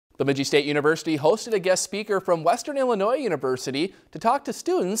Bemidji State University hosted a guest speaker from Western Illinois University to talk to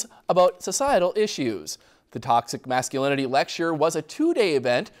students about societal issues. The Toxic Masculinity Lecture was a two-day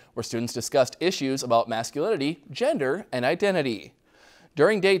event where students discussed issues about masculinity, gender, and identity.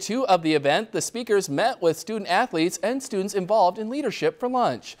 During day 2 of the event, the speakers met with student athletes and students involved in leadership for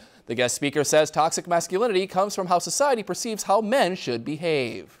lunch. The guest speaker says toxic masculinity comes from how society perceives how men should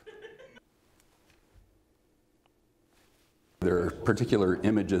behave. There are particular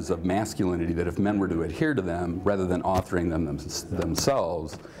images of masculinity that if men were to adhere to them, rather than authoring them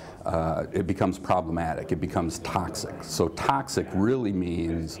themselves, it becomes problematic, it becomes toxic. So toxic really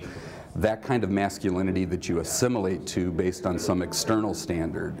means that kind of masculinity that you assimilate to based on some external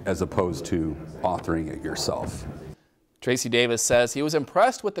standard as opposed to authoring it yourself. Tracy Davis says he was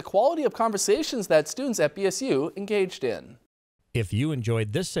impressed with the quality of conversations that students at BSU engaged in. If you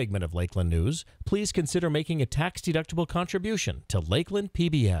enjoyed this segment of Lakeland News, please consider making a tax-deductible contribution to Lakeland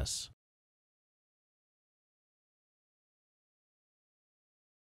PBS.